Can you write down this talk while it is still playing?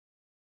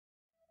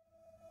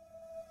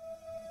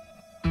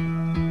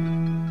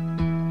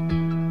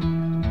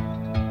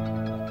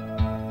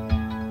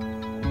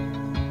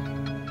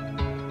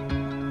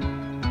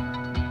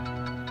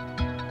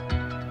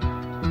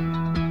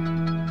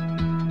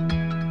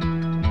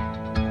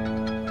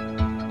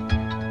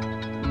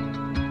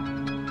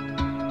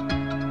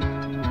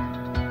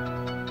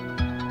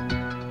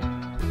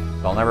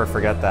I'll never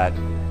forget that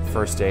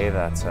first day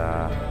that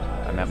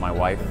I met my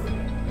wife in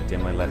a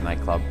dimly lit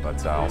nightclub,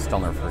 but I'll still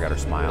never forget her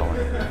smile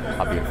and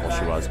how beautiful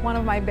she was. One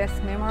of my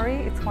best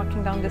memories is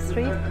walking down the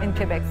street in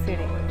Quebec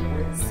City.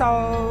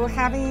 So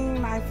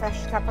having my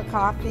fresh cup of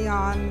coffee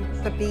on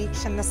the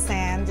beach and the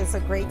sand is a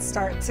great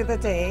start to the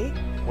day.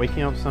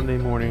 Waking up Sunday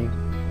morning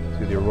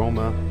to the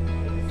aroma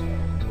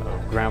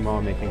of grandma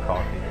making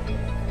coffee.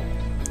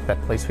 That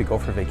place we go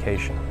for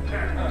vacation.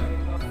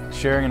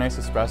 Sharing a nice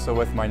espresso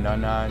with my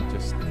nana,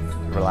 just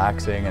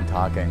relaxing and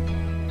talking.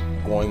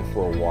 Going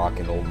for a walk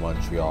in old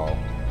Montreal,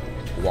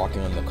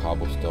 walking on the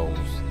cobblestones,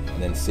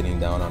 and then sitting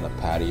down on a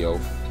patio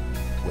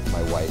with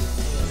my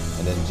wife,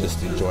 and then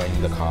just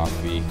enjoying the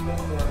coffee.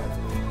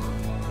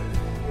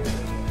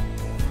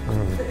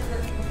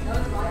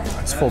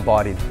 It's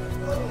full-bodied.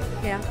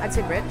 Yeah, I'd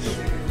say rich.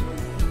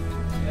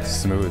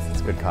 Smooth,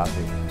 it's good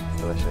coffee,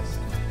 it's delicious.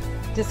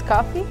 This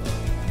coffee,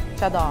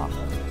 j'adore.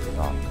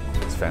 Oh,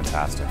 it's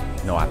fantastic.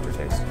 No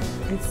aftertaste.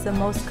 It's the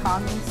most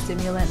calming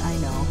stimulant I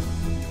know.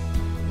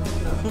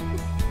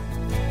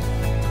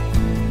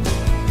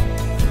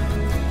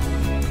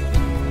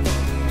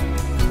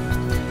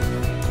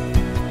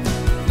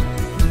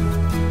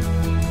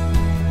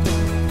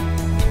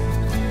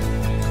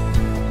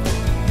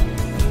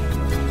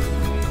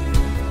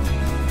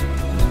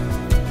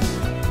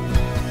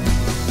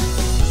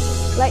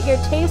 Let your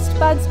taste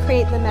buds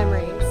create the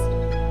memory.